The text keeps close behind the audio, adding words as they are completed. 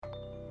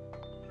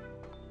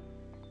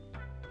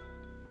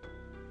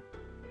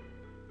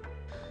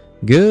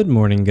Good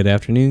morning, good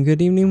afternoon,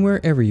 good evening,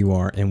 wherever you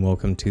are, and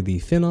welcome to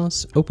the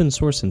Finos Open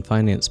Source and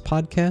Finance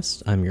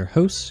Podcast. I'm your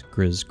host,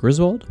 Grizz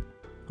Griswold.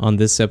 On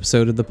this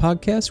episode of the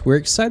podcast, we're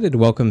excited to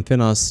welcome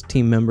Finos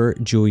team member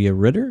Julia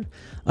Ritter,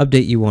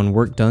 update you on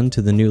work done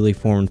to the newly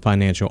formed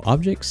Financial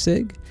Objects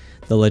SIG,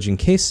 the Legend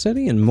case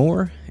study, and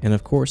more, and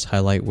of course,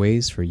 highlight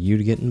ways for you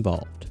to get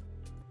involved.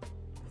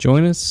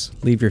 Join us,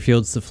 leave your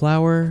fields to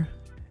flower,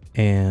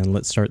 and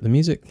let's start the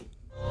music.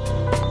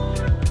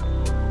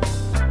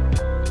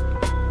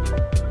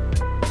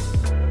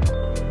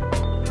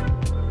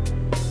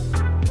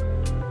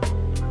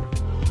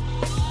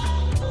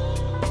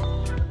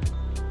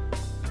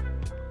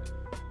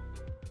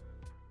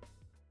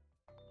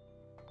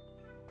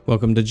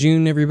 Welcome to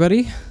June,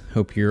 everybody.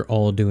 Hope you're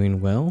all doing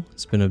well.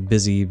 It's been a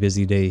busy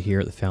day here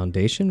at the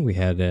Foundation. We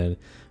had an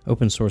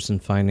open source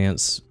and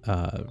finance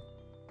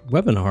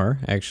webinar,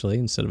 actually,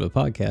 instead of a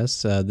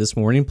podcast this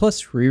morning.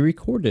 Plus, we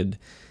recorded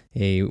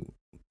a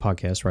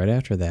podcast right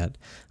after that.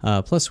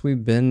 Plus,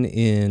 we've been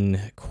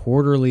in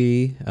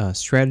quarterly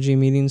strategy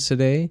meetings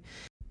today.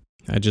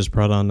 I just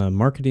brought on a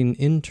marketing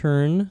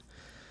intern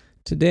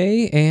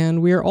today, and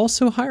we are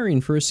also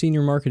hiring for a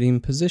senior marketing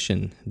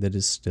position that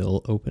is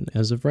still open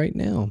as of right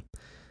now.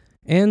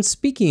 And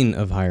speaking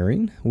of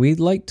hiring, we'd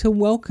like to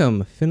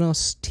welcome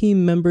Finos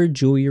team member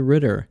Julia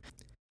Ritter.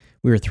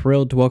 We are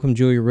thrilled to welcome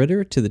Julia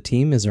Ritter to the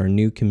team as our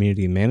new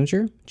community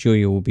manager.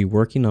 Julia will be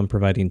working on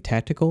providing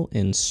tactical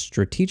and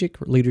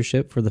strategic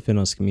leadership for the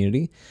Finos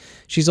community.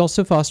 She's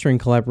also fostering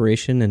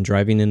collaboration and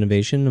driving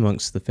innovation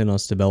amongst the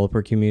Finos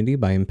developer community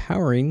by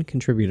empowering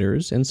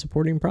contributors and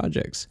supporting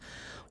projects,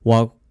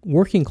 while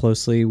working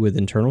closely with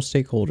internal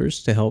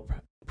stakeholders to help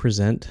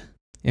present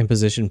and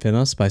position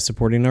Finos by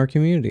supporting our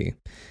community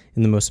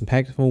in the most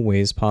impactful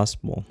ways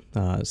possible.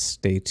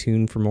 Stay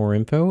tuned for more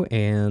info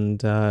and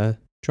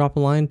drop a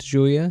line to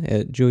Julia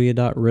at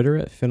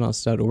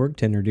julia.ritter@finos.org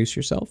to introduce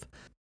yourself.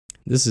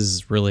 This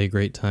is really a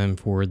great time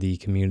for the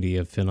community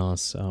of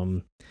Finos.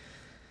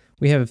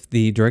 We have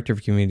the Director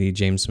of Community,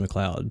 James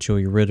McLeod,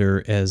 Julia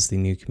Ritter as the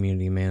new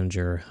community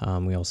manager.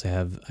 We also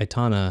have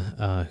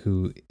Aitana,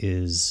 who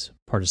is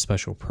part of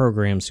special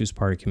programs, who's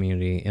part of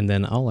community, and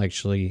then I'll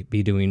actually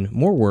be doing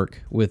more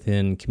work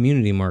within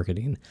community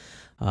marketing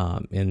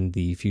in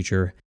the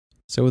future.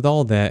 So with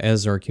all that,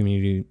 as our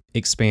community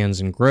expands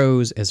and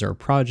grows, as our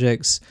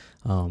projects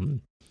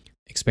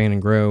expand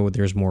and grow,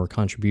 there's more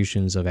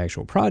contributions of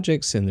actual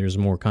projects, and there's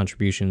more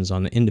contributions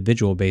on an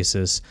individual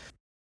basis.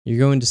 You're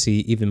going to see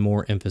even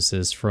more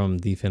emphasis from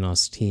the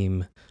Finos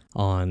team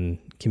on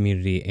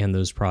community and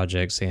those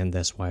projects, and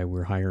that's why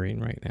we're hiring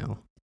right now.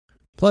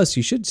 Plus,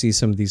 you should see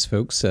some of these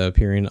folks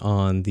appearing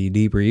on the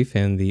Debrief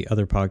and the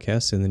other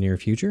podcasts in the near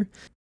future,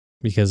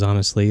 because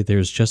honestly,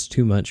 there's just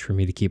too much for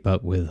me to keep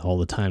up with all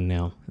the time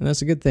now, and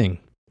that's a good thing.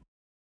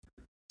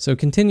 So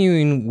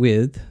continuing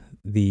with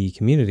the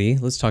community,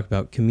 let's talk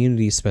about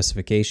community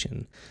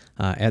specification.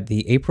 At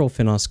the April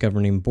Finos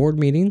Governing Board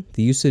meeting,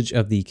 the usage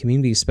of the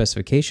community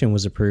specification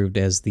was approved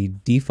as the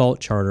default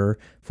charter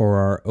for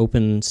our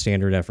open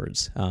standard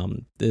efforts.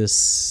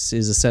 This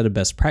is a set of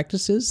best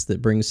practices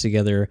that brings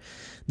together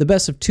the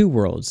best of two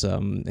worlds,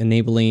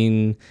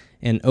 enabling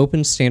an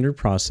open standard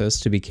process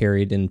to be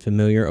carried in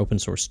familiar open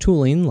source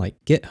tooling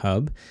like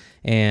GitHub,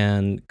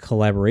 and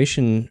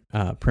collaboration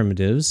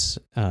primitives,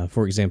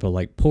 for example,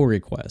 like pull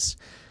requests.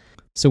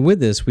 So with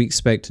this, we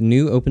expect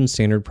new open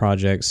standard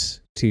projects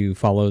to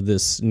follow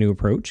this new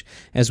approach,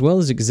 as well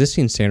as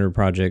existing standard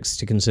projects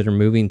to consider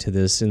moving to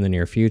this in the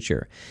near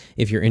future.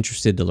 If you're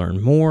interested to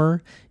learn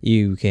more,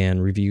 you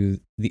can review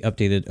the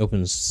updated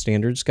open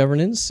standards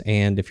governance,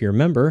 and if you're a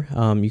member,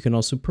 you can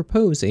also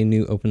propose a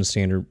new open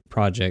standard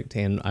project,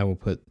 and I will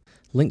put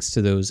links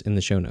to those in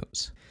the show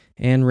notes.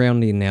 And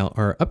rounding out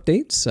our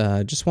updates,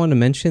 just want to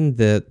mention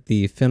that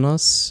the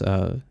Finos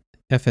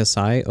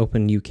FSI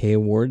Open UK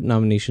Award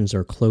nominations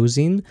are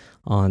closing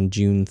on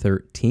June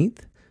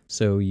 13th,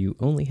 so you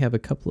only have a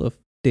couple of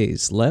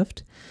days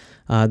left.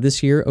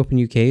 This year, Open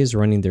UK is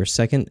running their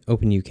second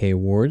Open UK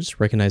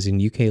Awards,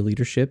 recognizing UK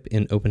leadership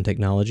in open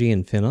technology,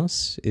 and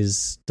Finos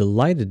is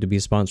delighted to be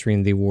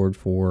sponsoring the award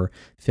for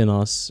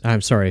finance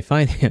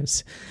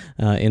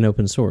in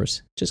open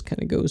source. Just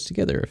kind of goes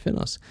together,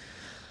 Finos.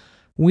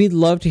 We'd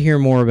love to hear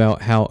more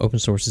about how open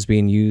source is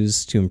being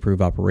used to improve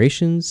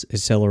operations,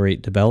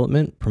 accelerate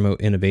development,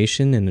 promote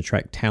innovation, and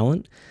attract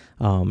talent,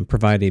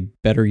 provide a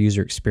better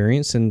user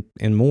experience, and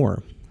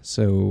more.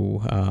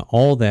 So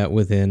all that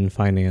within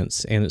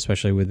finance, and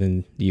especially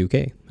within the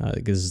UK,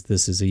 because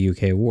this is a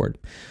UK award.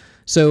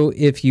 So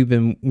if you've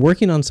been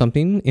working on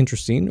something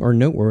interesting or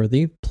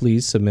noteworthy,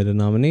 please submit a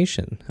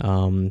nomination.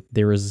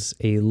 There is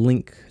a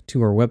link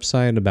to our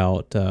website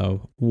about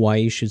why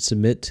you should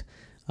submit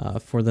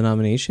for the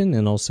nomination,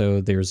 and also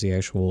there's the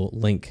actual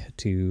link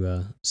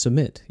to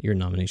submit your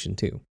nomination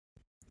too.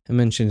 I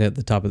mentioned at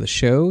the top of the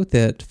show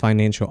that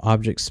Financial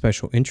Objects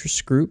Special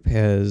Interest Group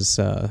has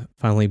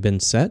finally been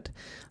set,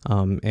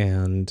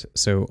 and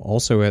so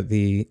also at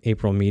the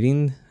April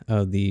meeting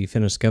of the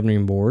Finos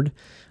Governing Board,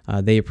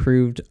 They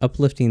approved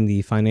uplifting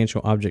the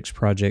Financial Objects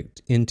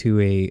Project into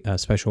a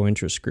special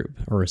interest group,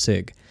 or a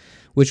SIG,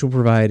 which will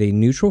provide a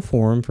neutral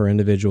forum for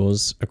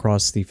individuals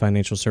across the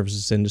financial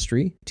services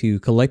industry to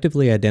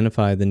collectively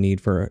identify the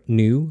need for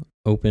new,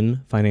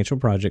 open financial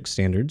project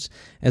standards,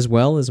 as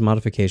well as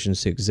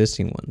modifications to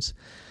existing ones.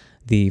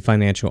 The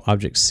Financial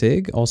Objects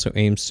SIG also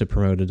aims to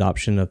promote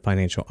adoption of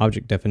financial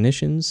object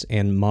definitions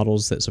and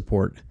models that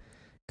support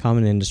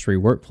common industry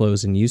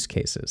workflows and use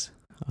cases.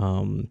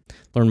 Learn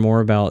more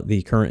about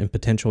the current and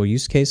potential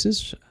use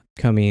cases.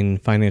 Coming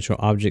Financial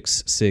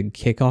Objects SIG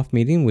kickoff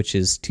meeting, which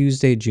is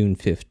Tuesday, June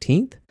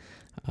 15th.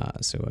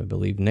 So I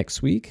believe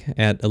next week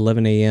at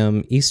 11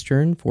 a.m.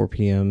 Eastern, 4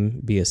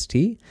 p.m.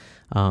 BST.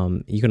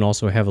 You can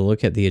also have a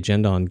look at the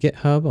agenda on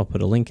GitHub. I'll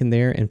put a link in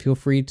there, and feel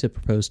free to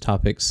propose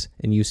topics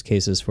and use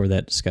cases for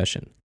that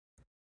discussion.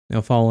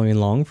 Now, following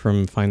along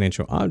from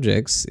Financial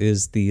Objects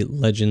is the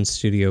Legend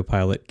Studio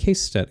Pilot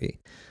case study.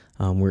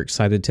 We're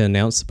excited to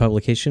announce the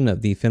publication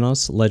of the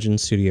Finos Legend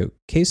Studio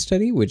case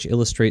study, which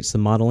illustrates the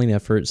modeling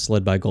efforts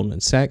led by Goldman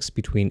Sachs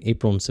between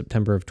April and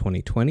September of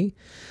 2020.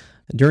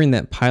 During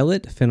that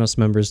pilot, Finos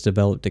members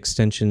developed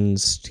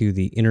extensions to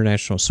the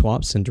International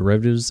Swaps and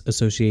Derivatives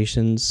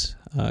Association's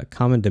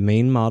common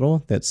domain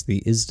model, that's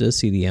the ISDA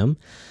CDM,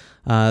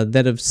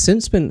 that have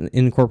since been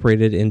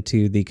incorporated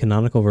into the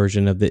canonical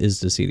version of the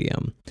ISDA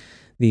CDM.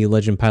 The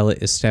Legend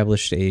pilot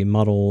established a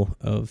model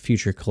of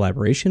future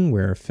collaboration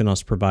where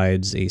Finos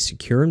provides a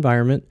secure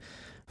environment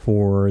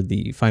for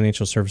the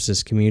financial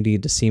services community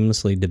to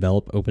seamlessly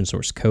develop open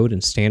source code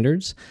and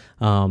standards.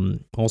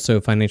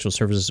 Also, financial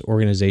services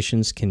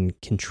organizations can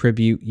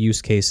contribute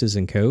use cases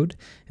and code.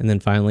 And then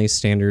finally,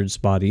 standards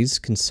bodies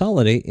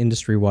consolidate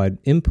industry-wide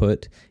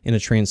input in a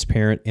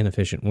transparent and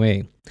efficient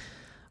way.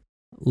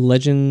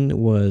 Legend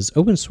was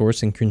open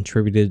source and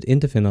contributed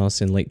into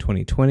Finos in late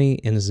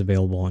 2020 and is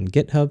available on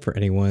GitHub for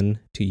anyone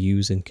to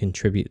use and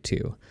contribute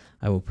to.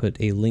 I will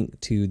put a link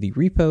to the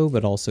repo,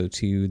 but also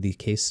to the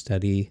case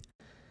study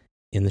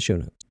in the show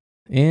notes.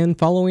 And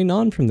following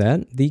on from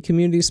that, the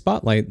community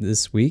spotlight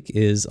this week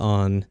is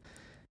on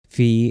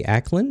Fee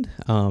Ackland.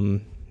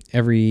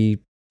 Every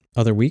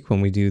other week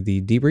when we do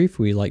the debrief,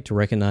 we like to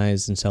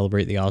recognize and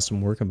celebrate the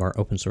awesome work of our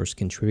open source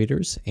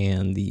contributors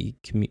and the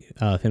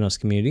Finos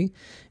community.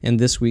 And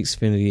this week's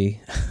Finos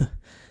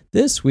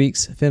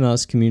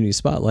Community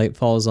Spotlight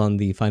falls on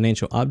the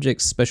Financial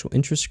Objects Special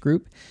Interest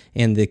Group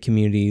and the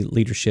community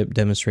leadership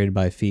demonstrated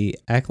by Fee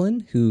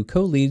Ackland, who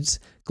co-leads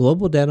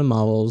Global Data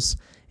Models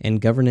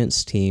and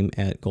Governance team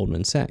at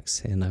Goldman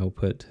Sachs. And I will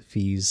put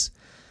Fee's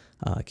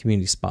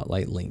Community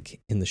Spotlight link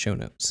in the show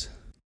notes.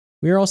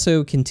 We are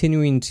also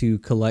continuing to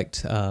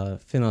collect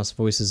Finos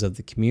voices of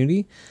the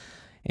community,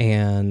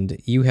 and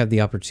you have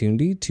the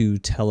opportunity to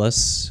tell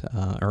us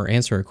or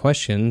answer a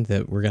question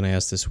that we're going to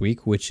ask this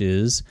week, which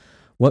is,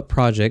 what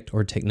project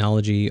or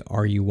technology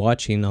are you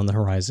watching on the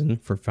horizon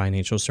for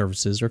financial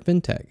services or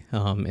fintech,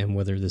 and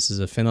whether this is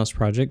a Finos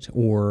project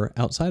or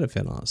outside of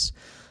Finos.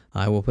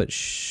 I will put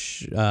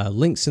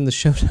links in the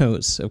show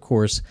notes, of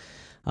course,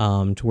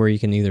 to where you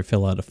can either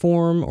fill out a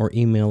form or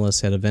email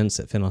us at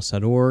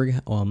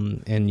events@finos.org.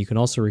 And you can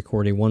also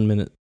record a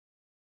 1-minute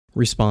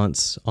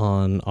response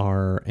on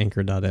our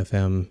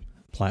Anchor.fm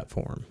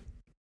platform.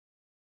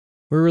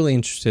 We're really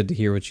interested to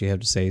hear what you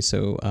have to say,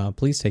 so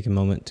please take a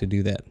moment to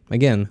do that.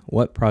 Again,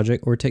 what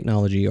project or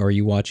technology are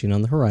you watching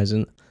on the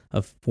horizon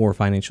for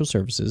financial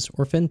services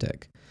or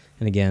fintech?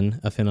 And again,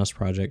 a Finos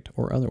project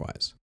or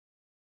otherwise.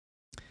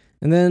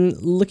 And then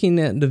looking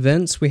at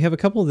events, we have a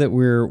couple that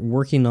we're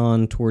working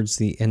on towards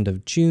the end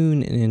of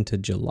June and into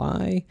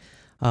July.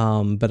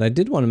 But I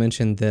did want to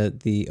mention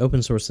that the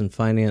Open Source and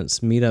Finance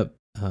meetup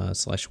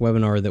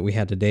 /webinar that we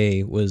had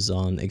today was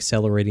on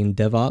accelerating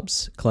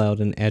DevOps,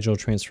 cloud, and agile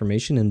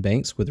transformation in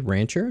banks with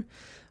Rancher.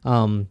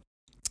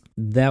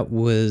 That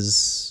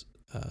was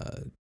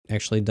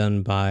actually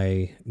done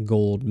by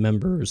Gold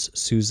members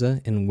SUSE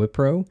and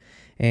Wipro.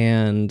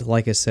 And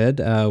like I said,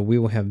 we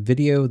will have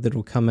video that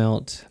will come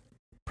out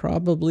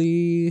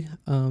probably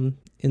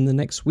in the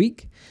next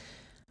week.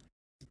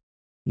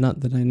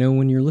 Not that I know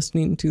when you're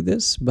listening to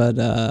this, but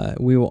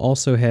we will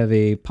also have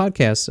a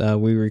podcast.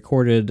 We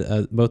recorded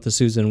both the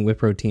SUSE and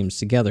Wipro teams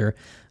together,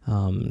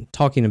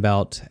 talking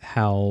about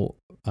how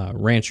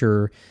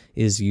Rancher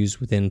is used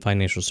within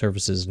financial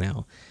services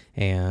now.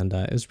 And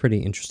it was a pretty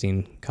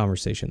interesting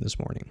conversation this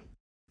morning.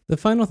 The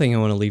final thing I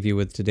want to leave you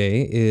with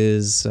today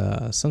is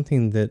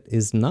something that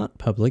is not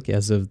public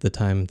as of the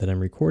time that I'm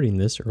recording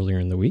this earlier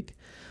in the week.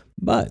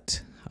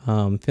 But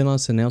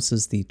Finos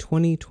announces the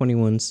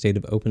 2021 State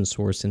of Open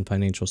Source in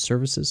Financial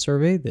Services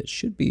survey that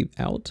should be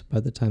out by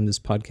the time this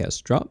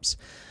podcast drops.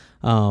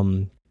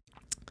 Finos,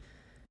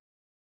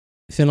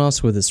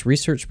 with its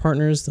research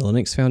partners, the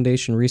Linux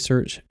Foundation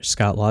Research,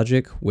 Scott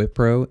Logic,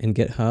 Wipro, and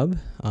GitHub,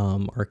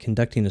 are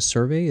conducting a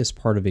survey as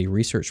part of a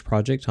research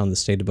project on the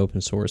state of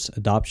open source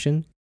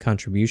adoption,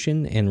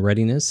 contribution, and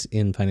readiness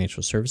in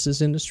financial services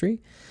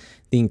industry.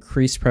 The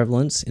increased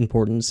prevalence,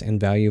 importance, and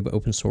value of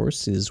open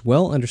source is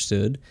well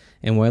understood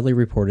and widely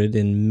reported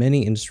in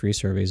many industry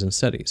surveys and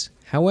studies.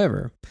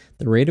 However,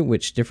 the rate at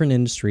which different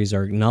industries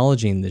are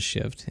acknowledging this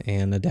shift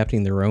and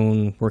adapting their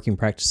own working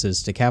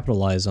practices to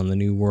capitalize on the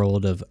new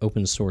world of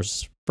open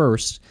source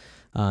first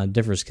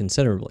differs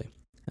considerably.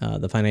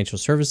 The financial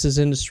services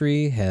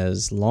industry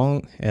has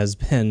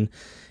been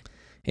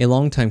a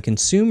longtime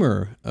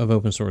consumer of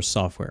open source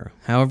software.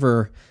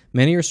 However,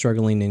 many are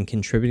struggling in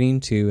contributing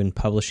to and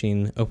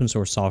publishing open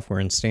source software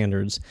and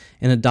standards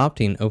and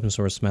adopting open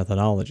source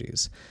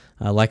methodologies.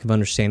 A lack of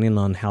understanding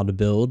on how to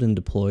build and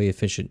deploy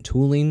efficient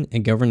tooling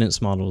and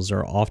governance models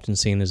are often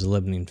seen as a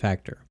limiting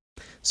factor.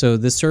 So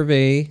this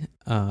survey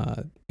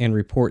and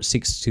report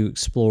seeks to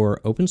explore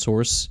open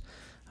source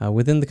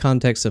within the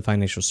context of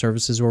financial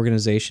services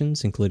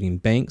organizations, including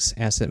banks,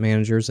 asset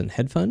managers, and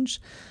hedge funds,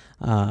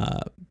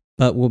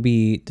 but will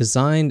be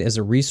designed as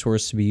a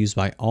resource to be used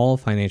by all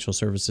financial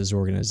services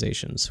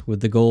organizations, with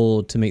the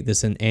goal to make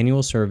this an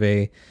annual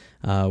survey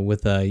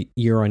with a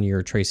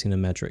year-on-year tracing of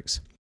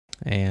metrics.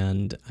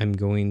 And I'm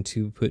going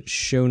to put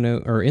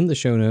in the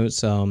show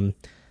notes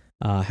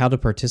how to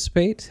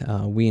participate.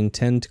 We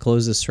intend to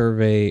close the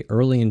survey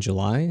early in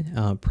July.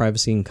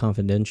 Privacy and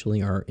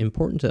confidentiality are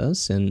important to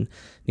us, and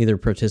neither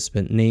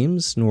participant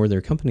names nor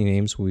their company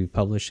names will be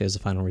published as a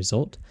final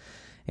result.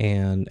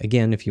 And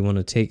again, if you want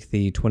to take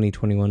the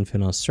 2021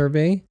 FinOS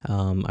survey,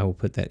 I will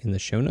put that in the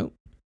show note.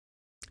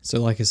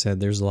 So like I said,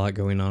 there's a lot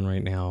going on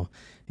right now,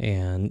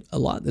 and a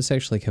lot that's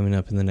actually coming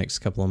up in the next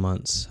couple of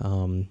months.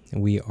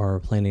 We are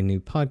planning new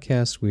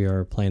podcasts. We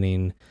are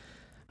planning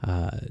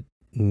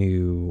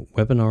new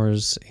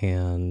webinars,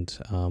 and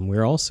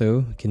we're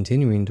also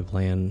continuing to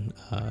plan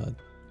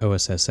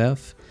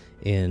OSSF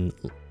in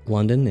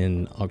London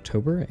in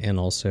October and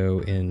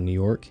also in New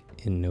York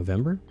in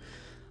November.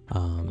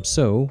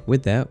 So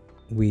with that,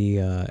 we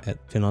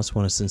at FinOS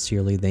want to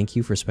sincerely thank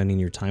you for spending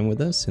your time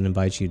with us and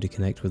invite you to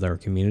connect with our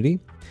community.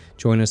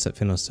 Join us at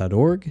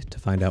finos.org to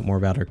find out more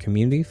about our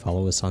community.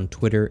 Follow us on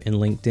Twitter and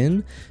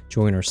LinkedIn.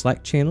 Join our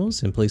Slack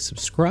channels, and please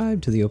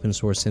subscribe to the Open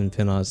Source in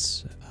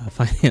FinOS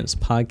Finance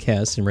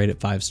podcast and rate it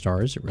 5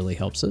 stars. It really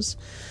helps us.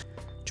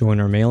 Join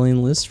our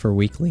mailing list for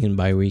weekly and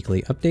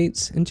bi-weekly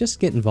updates, and just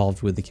get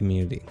involved with the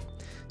community.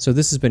 So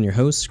this has been your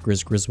host,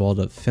 Grizz Griswold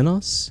of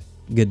FinOS.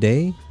 Good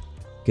day,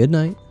 good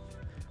night,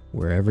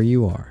 wherever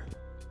you are.